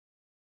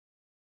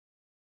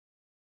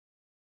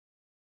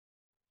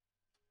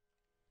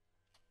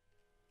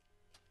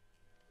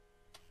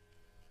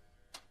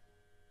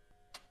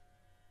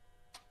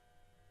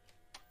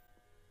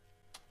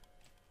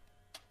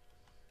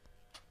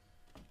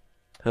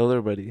Hello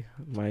everybody,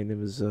 my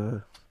name is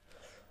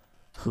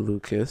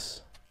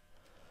Lucas,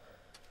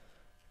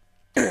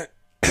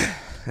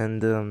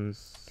 and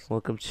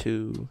welcome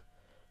to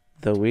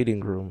the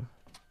waiting room.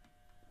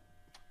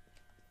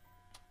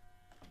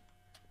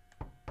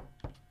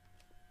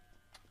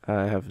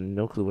 I have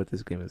no clue what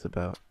this game is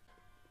about.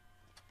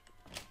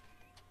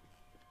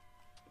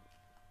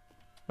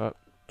 Oh,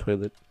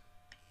 toilet.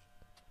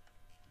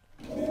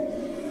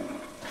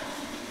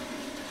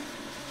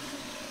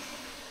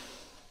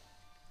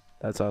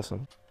 That's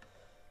awesome.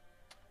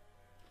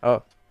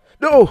 Oh,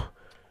 no!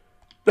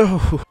 No!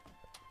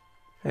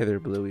 Hey there,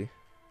 Bluey.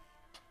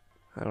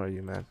 How are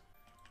you, man?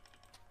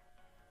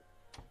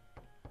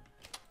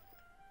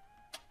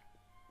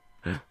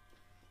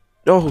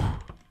 No!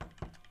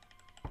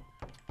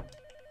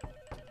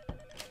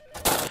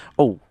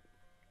 Oh!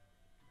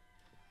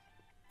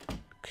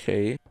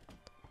 Okay.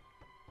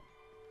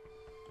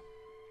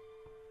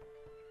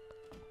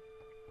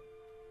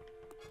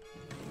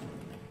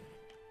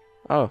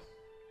 Oh,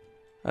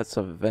 that's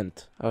a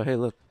vent. Oh, hey,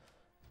 look.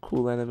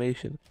 Cool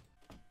animation.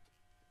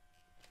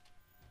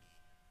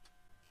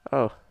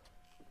 Oh.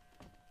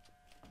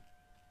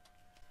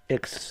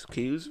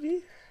 Excuse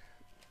me?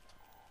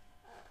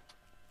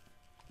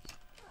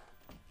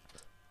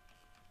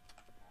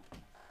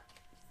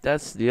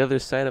 That's the other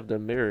side of the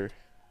mirror.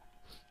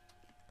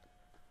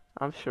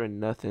 I'm sure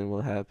nothing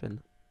will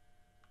happen.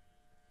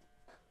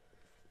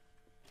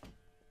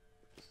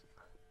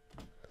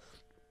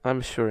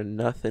 I'm sure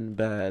nothing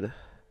bad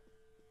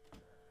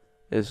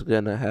is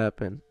gonna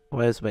happen.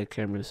 Why is my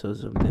camera so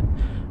zoomed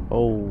in?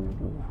 Oh.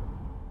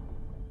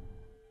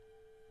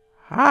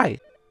 Hi.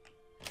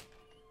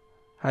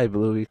 Hi,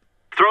 Bluey.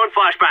 Throwing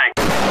flashbang.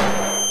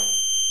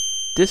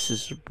 This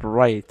is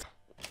bright.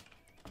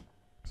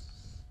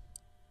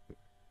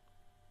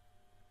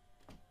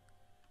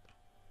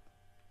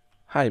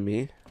 Hi,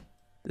 me.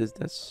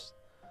 That's...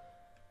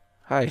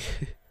 Hi.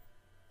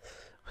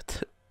 What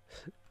the...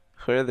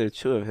 Where are there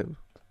two of him?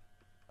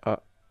 Uh...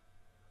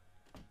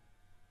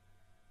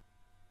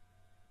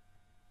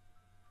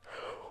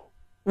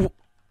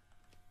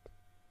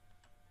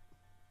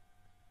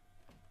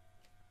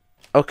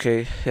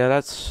 Okay, yeah,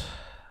 that's...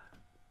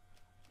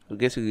 I'm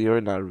guessing you're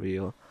not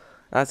real.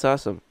 That's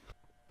awesome.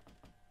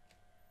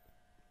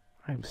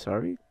 I'm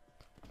sorry?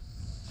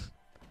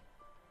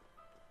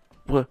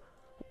 What?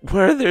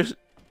 Where are there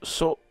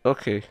so...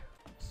 Okay.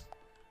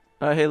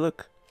 Hey,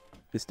 look.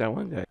 It's that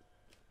one guy.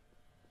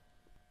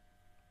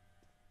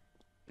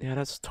 Yeah,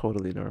 that's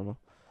totally normal.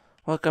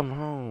 Welcome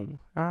home.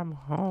 I'm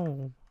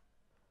home.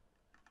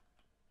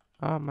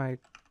 Oh my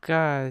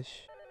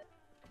gosh.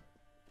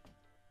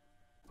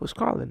 Who's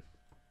calling?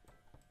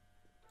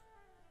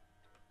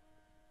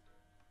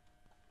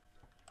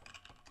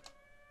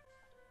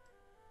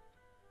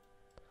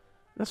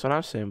 That's what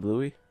I'm saying,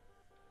 Bluey.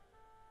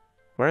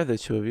 Where are the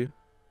two of you?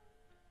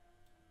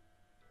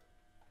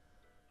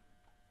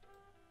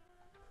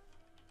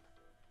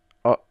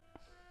 Oh.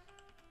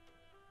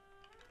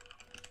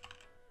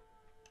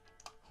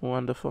 Who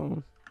on the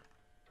phone?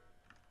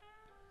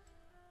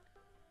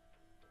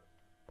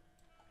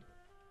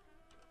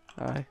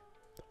 Hi.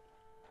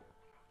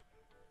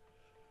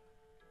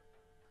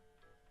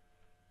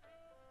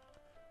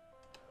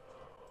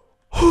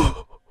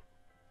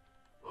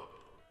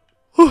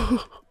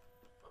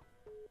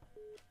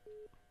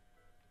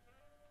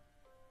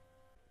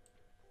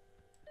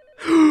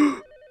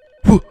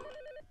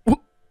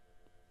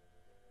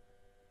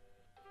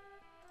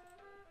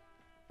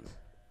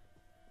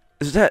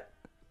 Is that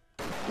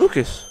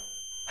Lucas?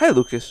 Hi,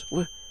 Lucas.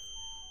 What?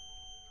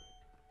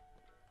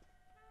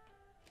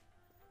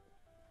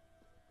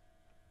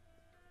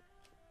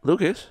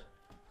 Lucas?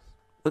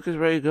 Lucas,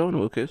 where are you going,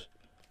 Lucas?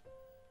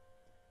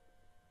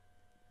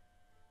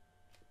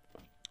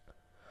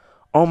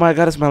 Oh my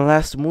god, it's my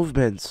last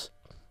movements.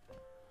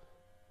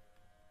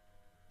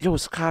 Yo,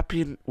 it's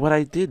copying what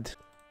I did.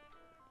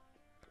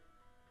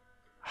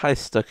 I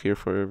stuck here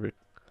forever.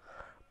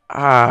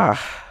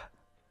 Ah.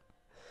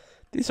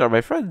 These are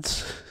my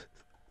friends.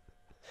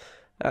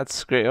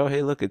 That's great. Oh,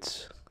 hey, look,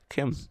 it's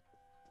Kim.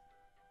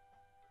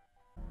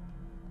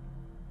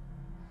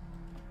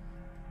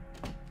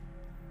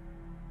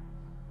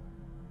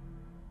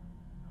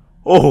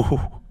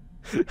 Oh,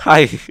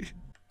 hi.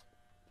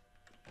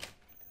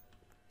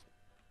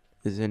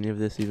 Is any of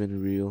this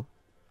even real?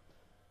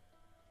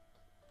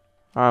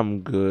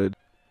 I'm good.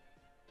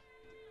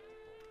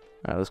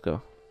 Alright, let's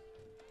go.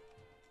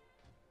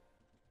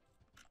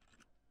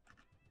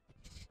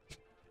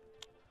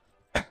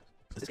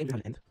 Does this game have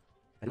an end?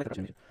 I like that.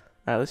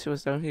 Alright, let's see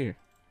what's down here.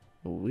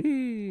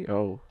 Wee.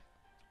 Oh.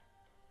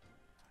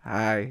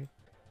 Hi.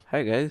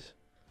 Hi, guys.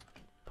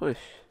 Push.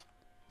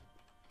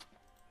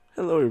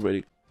 Hello,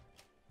 everybody.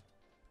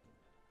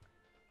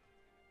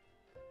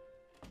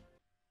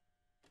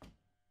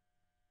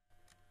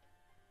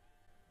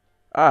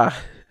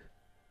 Ah.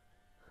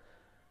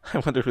 I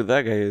wonder who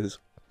that guy is.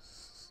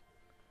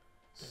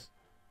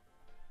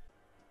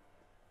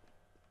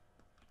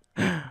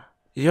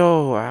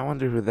 Yo, I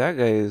wonder who that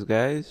guy is,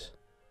 guys.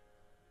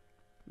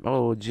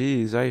 Oh,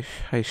 geez, I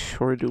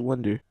sure do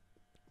wonder.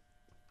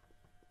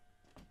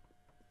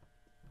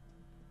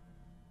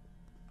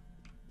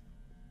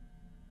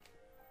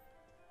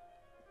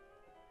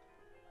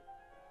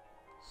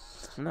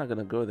 I'm not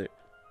gonna go there.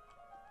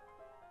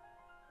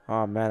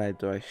 Oh man,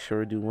 I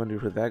sure do wonder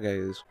who that guy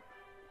is.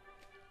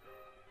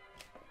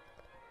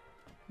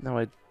 No,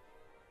 I.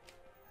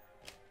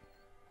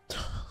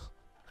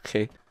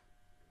 Okay.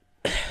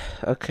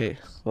 Okay.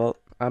 Well,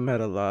 I'm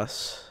at a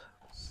loss.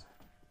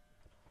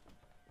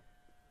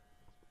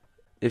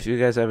 If you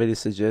guys have any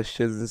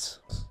suggestions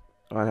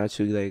on how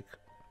to like,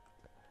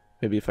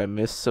 maybe if I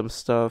missed some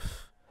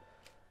stuff.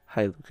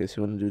 Hi, Lucas.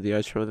 You want to do the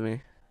outro with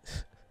me?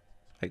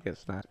 I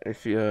guess not.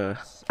 If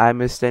I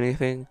missed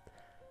anything,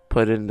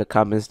 put it in the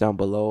comments down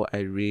below. I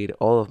read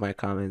all of my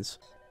comments,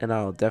 and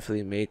I'll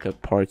definitely make a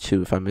part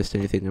 2 if I missed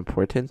anything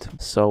important.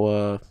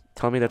 So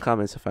tell me in the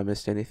comments if I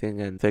missed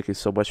anything, and thank you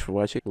so much for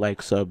watching.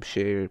 Like, sub,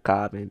 share,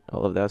 comment,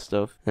 all of that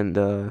stuff, and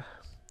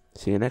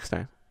see you next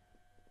time.